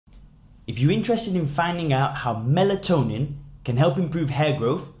If you're interested in finding out how melatonin can help improve hair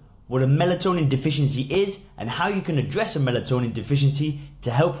growth, what a melatonin deficiency is, and how you can address a melatonin deficiency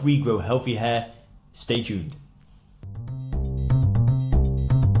to help regrow healthy hair, stay tuned.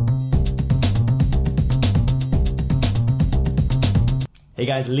 Hey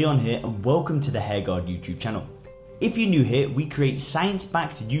guys, Leon here and welcome to the Hairguard YouTube channel. If you're new here, we create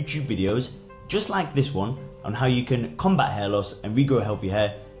science-backed YouTube videos just like this one on how you can combat hair loss and regrow healthy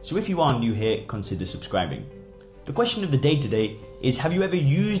hair. So if you are new here, consider subscribing. The question of the day today is, have you ever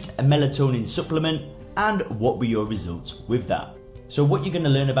used a melatonin supplement and what were your results with that? So what you're going to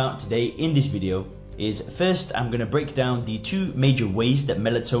learn about today in this video is, first I'm going to break down the two major ways that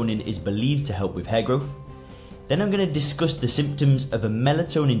melatonin is believed to help with hair growth. Then I'm going to discuss the symptoms of a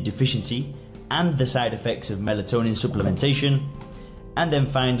melatonin deficiency and the side effects of melatonin supplementation. And then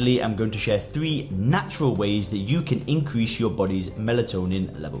finally, I'm going to share 3 natural ways that you can increase your body's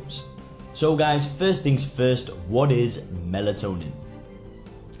melatonin levels. So guys, first things first, what is melatonin?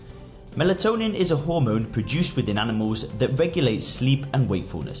 Melatonin is a hormone produced within animals that regulates sleep and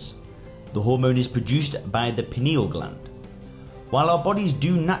wakefulness. The hormone is produced by the pineal gland. While our bodies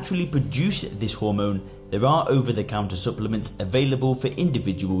do naturally produce this hormone, there are over-the-counter supplements available for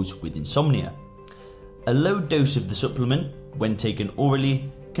individuals with insomnia. A low dose of the supplement, when taken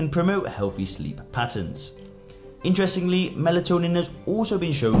orally, can promote healthy sleep patterns. Interestingly, melatonin has also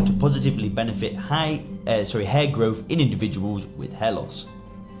been shown to positively benefit hair growth in individuals with hair loss.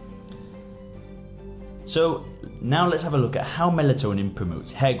 So now let's have a look at how melatonin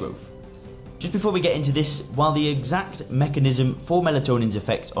promotes hair growth. Just before we get into this, while the exact mechanism for melatonin's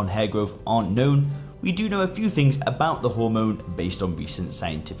effect on hair growth aren't known, we do know a few things about the hormone based on recent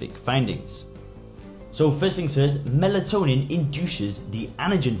scientific findings. So first things first, melatonin induces the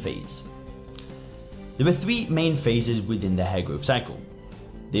Anagen phase. There are 3 main phases within the hair growth cycle.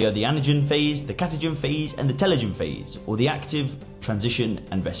 They are the Anagen phase, the catagen phase, and the telogen phase, or the active, transition,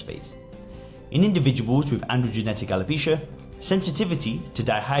 and rest phase. In individuals with androgenetic alopecia, sensitivity to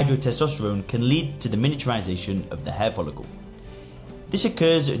dihydrotestosterone can lead to the miniaturization of the hair follicle. This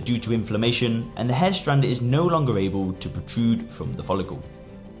occurs due to inflammation, and the hair strand is no longer able to protrude from the follicle.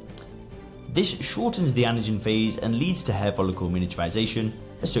 This shortens the Anagen phase and leads to hair follicle miniaturization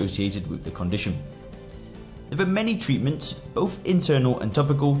associated with the condition. There are many treatments, both internal and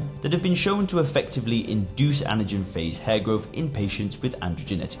topical, that have been shown to effectively induce Anagen phase hair growth in patients with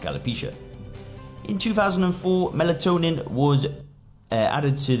androgenetic alopecia. In 2004, melatonin was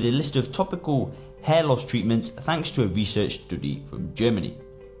added to the list of topical hair loss treatments thanks to a research study from Germany.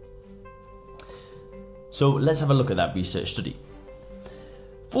 So let's have a look at that research study.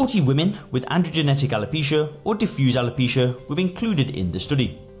 40 women with androgenetic alopecia or diffuse alopecia were included in the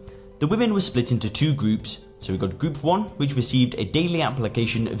study. The women were split into 2 groups, so we got group 1, which received a daily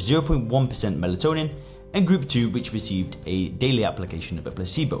application of 0.1% melatonin, and group 2, which received a daily application of a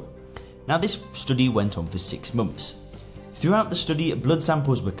placebo. Now this study went on for 6 months. Throughout the study, blood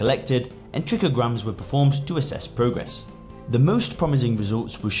samples were collected and trichograms were performed to assess progress. The most promising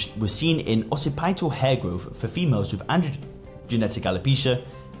results were seen in occipital hair growth for females with androgenetic alopecia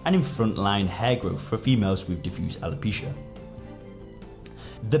and in frontline hair growth for females with diffuse alopecia.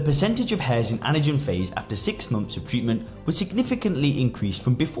 The percentage of hairs in Anagen phase after 6 months of treatment was significantly increased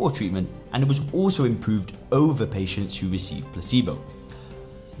from before treatment, and it was also improved over patients who received placebo.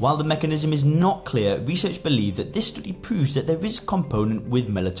 While the mechanism is not clear, research believe that this study proves that there is a component with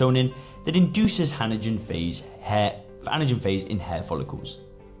melatonin that induces Anagen phase in hair follicles.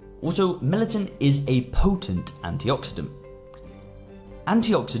 Also, melatonin is a potent antioxidant.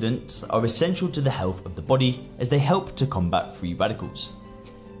 Antioxidants are essential to the health of the body as they help to combat free radicals.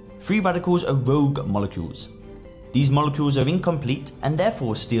 Free radicals are rogue molecules. These molecules are incomplete and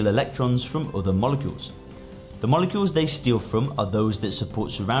therefore steal electrons from other molecules. The molecules they steal from are those that support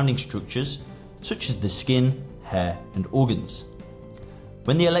surrounding structures such as the skin, hair, and organs.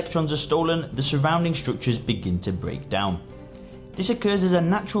 When the electrons are stolen, the surrounding structures begin to break down. This occurs as a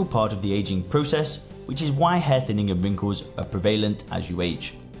natural part of the aging process, which is why hair thinning and wrinkles are prevalent as you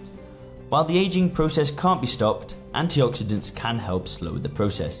age. While the aging process can't be stopped, antioxidants can help slow the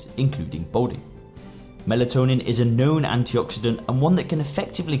process, including balding. Melatonin is a known antioxidant and one that can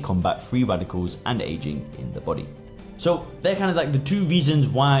effectively combat free radicals and aging in the body. So they're kind of like the 2 reasons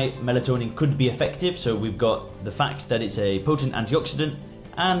why melatonin could be effective. So we've got the fact that it's a potent antioxidant,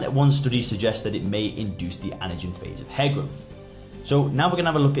 and one study suggests that it may induce the Anagen phase of hair growth. So now we're going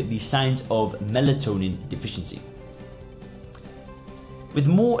to have a look at the signs of melatonin deficiency. With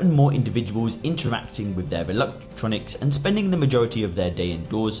more and more individuals interacting with their electronics and spending the majority of their day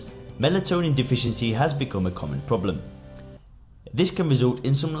indoors, melatonin deficiency has become a common problem. This can result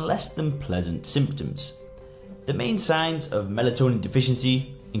in some less than pleasant symptoms. The main signs of melatonin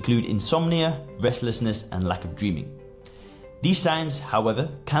deficiency include insomnia, restlessness, and lack of dreaming. These signs, however,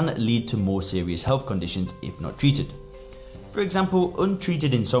 can lead to more serious health conditions if not treated. For example,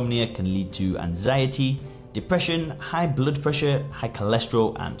 untreated insomnia can lead to anxiety, depression, high blood pressure, high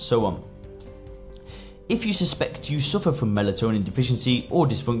cholesterol, and so on. If you suspect you suffer from melatonin deficiency or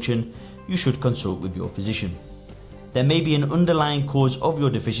dysfunction, you should consult with your physician. There may be an underlying cause of your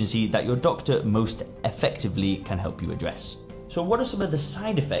deficiency that your doctor most effectively can help you address. So what are some of the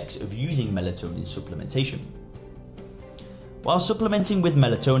side effects of using melatonin supplementation? While supplementing with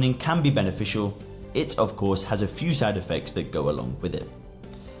melatonin can be beneficial, it of course has a few side effects that go along with it.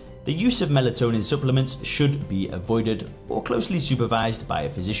 The use of melatonin supplements should be avoided or closely supervised by a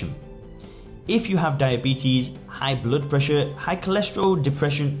physician. If you have diabetes, high blood pressure, high cholesterol,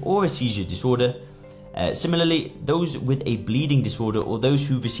 depression, or a seizure disorder, similarly, those with a bleeding disorder or those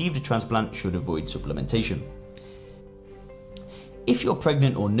who received a transplant should avoid supplementation. If you're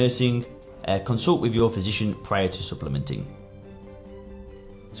pregnant or nursing, consult with your physician prior to supplementing.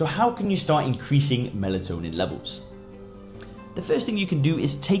 So how can you start increasing melatonin levels? The first thing you can do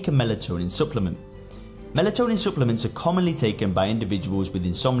is take a melatonin supplement. Melatonin supplements are commonly taken by individuals with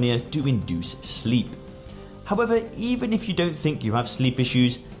insomnia to induce sleep. However, even if you don't think you have sleep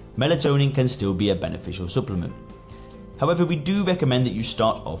issues, melatonin can still be a beneficial supplement. However, we do recommend that you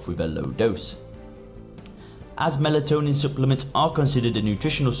start off with a low dose. As melatonin supplements are considered a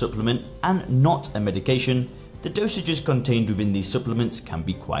nutritional supplement and not a medication, the dosages contained within these supplements can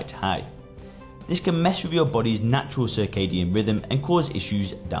be quite high. This can mess with your body's natural circadian rhythm and cause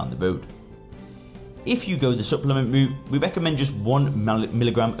issues down the road. If you go the supplement route, we recommend just 1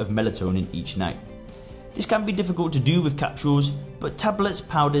 milligram of melatonin each night. This can be difficult to do with capsules, but tablets,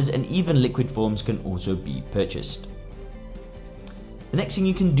 powders, and even liquid forms can also be purchased. The next thing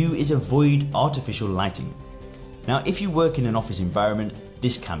you can do is avoid artificial lighting. Now, if you work in an office environment,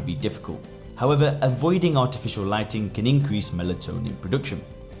 this can be difficult. However, avoiding artificial lighting can increase melatonin production.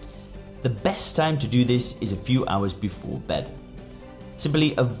 The best time to do this is a few hours before bed.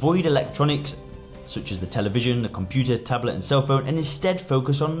 Simply avoid electronics such as the television, the computer, tablet, and cell phone, and instead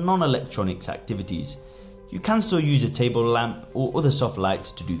focus on non-electronics activities. You can still use a table lamp or other soft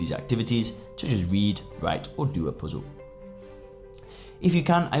lights to do these activities, such as read, write, or do a puzzle. If you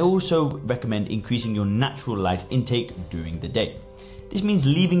can, I also recommend increasing your natural light intake during the day. This means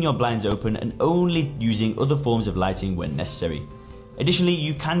leaving your blinds open and only using other forms of lighting when necessary. Additionally,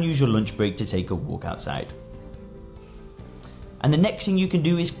 you can use your lunch break to take a walk outside. And the next thing you can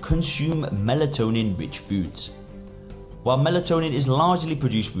do is consume melatonin-rich foods. While melatonin is largely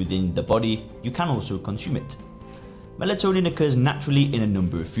produced within the body, you can also consume it. Melatonin occurs naturally in a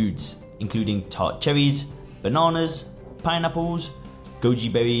number of foods, including tart cherries, bananas, pineapples,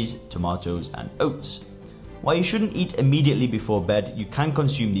 goji berries, tomatoes, and oats. While you shouldn't eat immediately before bed, you can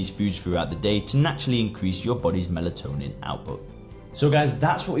consume these foods throughout the day to naturally increase your body's melatonin output. So guys,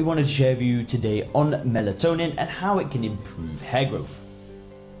 that's what we wanted to share with you today on melatonin and how it can improve hair growth.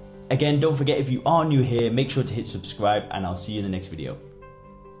 Again, don't forget, if you are new here, make sure to hit subscribe, and I'll see you in the next video.